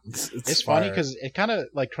 Yeah, It's funny because it kind of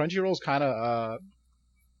Crunchyroll's kind of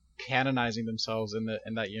canonizing themselves in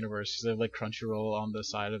that universe, because they have Crunchyroll on the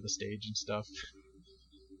side of the stage and stuff.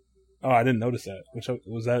 Oh, I didn't notice that. Which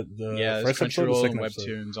was that? The Yeah, there's first episode or the Crunchyroll and second episode?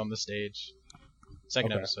 webtoons on the stage.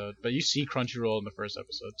 Second Okay. episode, but you see Crunchyroll in the first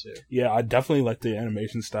episode too. Yeah, I definitely like the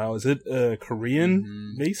animation style. Is it Korean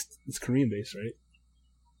Mhm. based? It's Korean based, right?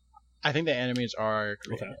 I think the animes are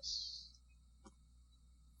Korean. Okay.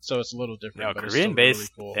 So it's a little different. but it's still Korean-based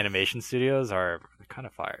really cool. animation studios are kind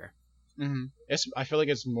of fire. I feel like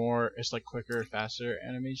it's quicker, faster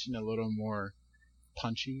animation, a little more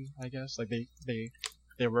punchy, I guess.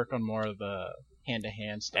 They work on more of the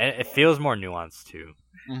hand-to-hand stuff. And it feels more nuanced too.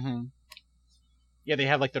 Yeah, they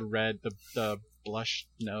have the red, the blush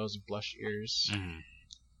nose, blush ears. Mhm.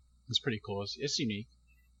 It's pretty cool. It's unique.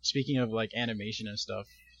 Speaking of animation and stuff,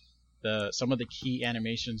 some of the key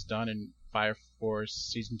animations done in Fire Force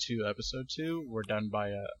Season 2, Episode 2 were done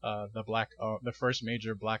by the first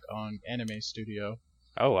major black-owned anime studio.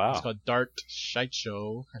 Oh wow! It's called Dart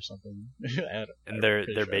Shiteshow or something. And they're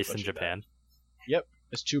based in Japan. Yep,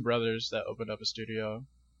 it's two brothers that opened up a studio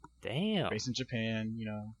Damn, based in Japan.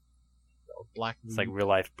 Black. it's like real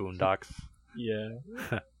life Boondocks. Yeah.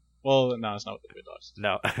 Well, no, it's not what the good dogs.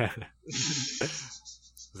 No,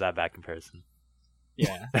 is that a bad comparison?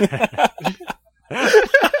 Yeah. I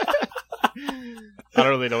don't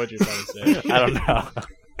really know what you're trying to say. I don't know.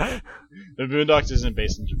 The Boondocks isn't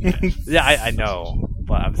based in Japan. Yeah, I know,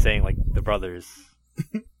 but I'm saying the brothers.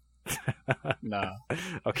 Nah.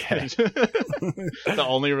 Okay. The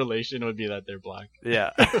only relation would be that they're black.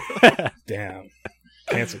 Yeah. Damn.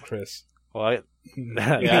 Cancel Chris. Well,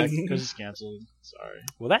 Yeah, Chris is canceled. Sorry.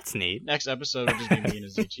 well, that's neat. Next episode will just be me and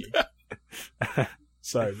Azuchi.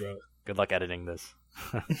 Sorry, bro. Good luck editing this.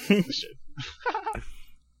 Shit.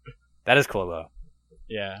 That is cool though.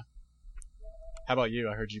 Yeah. How about you?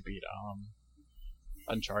 I heard you beat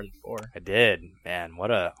Uncharted 4. I did, man.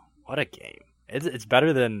 What a game. It's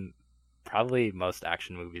better than probably most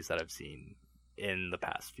action movies that I've seen in the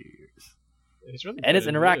past few years. It's really And good. it's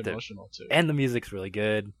interactive. Really emotional too. And the music's really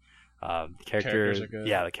good. The Characters are good.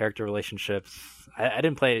 Yeah, the character relationships. I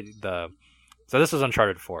didn't play so this was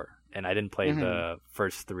Uncharted 4, and I didn't play the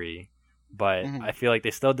first 3, but I feel like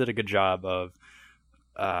they still did a good job of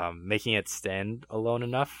making it stand alone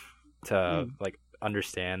enough to like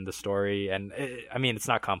understand the story. And I mean, it's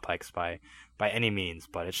not complex by any means,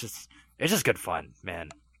 but it's just good fun, man.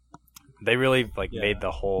 They really made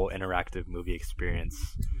the whole interactive movie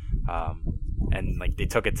experience, and like they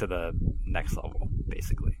took it to the next level,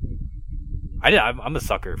 basically. I'm a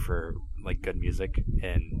sucker for like good music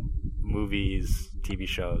in movies, TV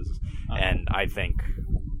shows, and I think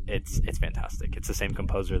it's fantastic. It's the same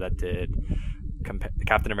composer that did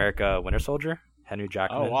Captain America: Winter Soldier, Henry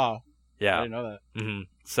Jackman. Oh wow! Yeah, I didn't know that. Mm-hmm.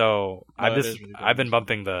 So No, that is really good. I've been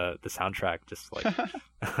bumping the soundtrack just like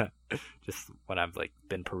just when I've like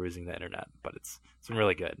been perusing the internet, but it's been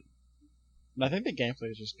really good. And I think the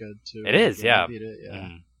gameplay is just good too. It is, yeah. I beat it, yeah.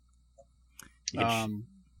 Mhm. You can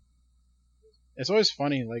It's always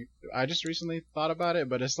funny. Like I just recently thought about it,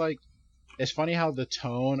 but it's like it's funny how the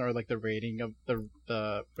tone or like the rating of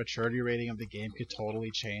the maturity rating of the game could totally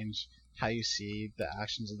change how you see the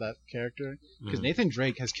actions of that character. Because Nathan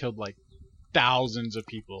Drake has killed like thousands of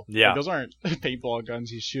people. Yeah. Like, those aren't paintball guns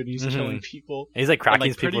he's shooting. He's killing people. He's like cracking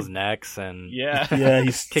like, people's necks and Yeah. Yeah,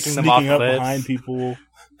 he's Kicking sneaking them off up cliffs. behind people.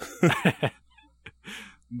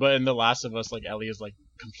 But in The Last of Us, like Ellie is like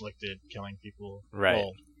conflicted, killing people. Right.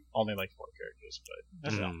 Well, only like 4 characters, but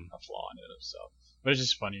that's not a flaw in it itself. But it's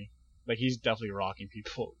just funny. Like he's definitely rocking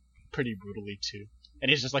people pretty brutally too. And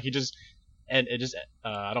he's just like and it just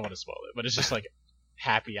I don't want to spoil it, but it's just like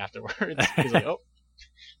happy afterwards. He's like, oh,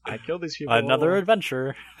 I killed these people. Another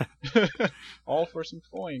adventure. All for some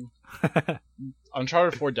coin.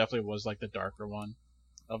 Uncharted 4 definitely was like the darker one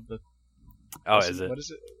of the. Oh, is it? What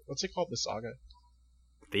is it? What's it called? The saga.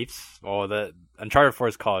 Thieves? Oh, the Uncharted 4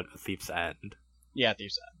 is called Thief's End. Yeah,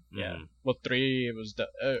 Thieves End. Yeah. Mhm. Well, 3 it was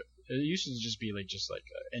it used to just be like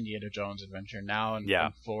a Indiana Jones adventure. Now and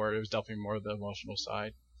 4 it was definitely more the emotional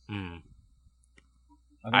side. Mm.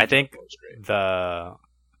 I think I think 4 was great.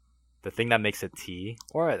 the thing that makes it T,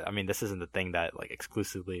 or I mean, this isn't the thing that like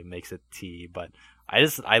exclusively makes it T, but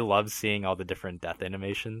I love seeing all the different death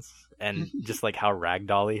animations and just like how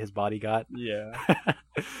ragdolly his body got. Yeah.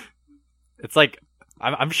 It's like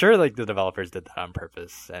I'm sure like the developers did that on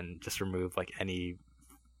purpose and just removed like any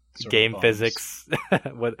Sort of game bums. physics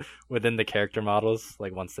within the character models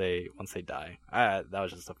like once they die. That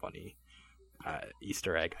was just a funny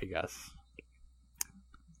Easter egg, I guess.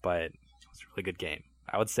 But it's a really good game.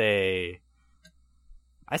 I would say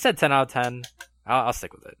I said 10 out of 10. I'll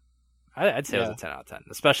stick with it. I'd say it was a 10 out of 10,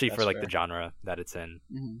 especially for That's like fair. the genre that it's in.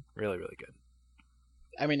 Mm-hmm. Really, really good.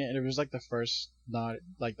 I mean, it was like the first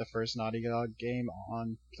Naughty Dog game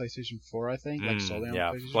on PlayStation 4, I think. Like solely on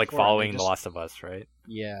yeah, PlayStation like 4, following and The Last of Us, right?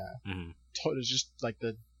 Yeah. Mhm. It's just like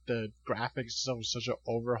the graphics stuff was such an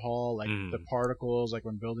overhaul. Like the particles, like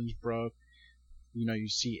when buildings broke, you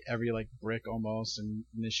see every like brick almost, and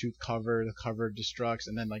the cover destructs,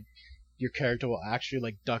 and then like your character will actually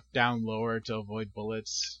like duck down lower to avoid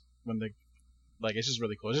bullets when it's just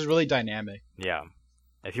really cool. It's just really dynamic. Yeah.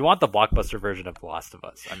 If you want the blockbuster version of The Last of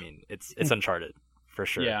Us, I mean, it's Uncharted for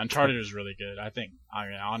sure. Yeah, Uncharted is really good. I mean,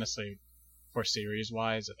 honestly, for series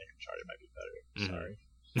wise, I think Uncharted might be better. Sorry.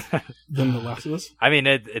 Than The Last of Us? I mean,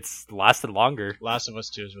 it's lasted longer. Last of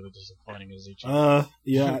Us 2 is really disappointing as each.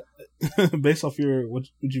 Yeah. Based off what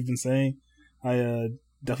you've been saying, I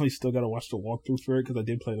definitely still got to watch the walkthrough for it because I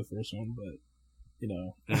did play the first one, but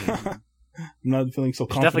I'm not feeling so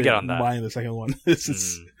confident definitely get on that. buying the second one.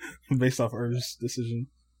 It's based off Irv's decision.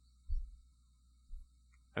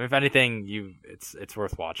 I mean, if anything, it's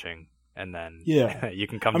worth watching, and then Yeah. you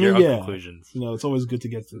can come to your own conclusions. It's always good to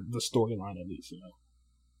get the storyline at least.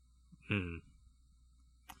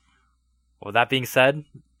 Well, that being said,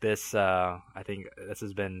 I think this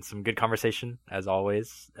has been some good conversation as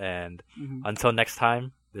always. And until next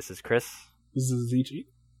time, this is Chris. This is Zichi.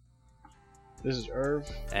 This is Irv.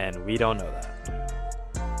 And we don't know that.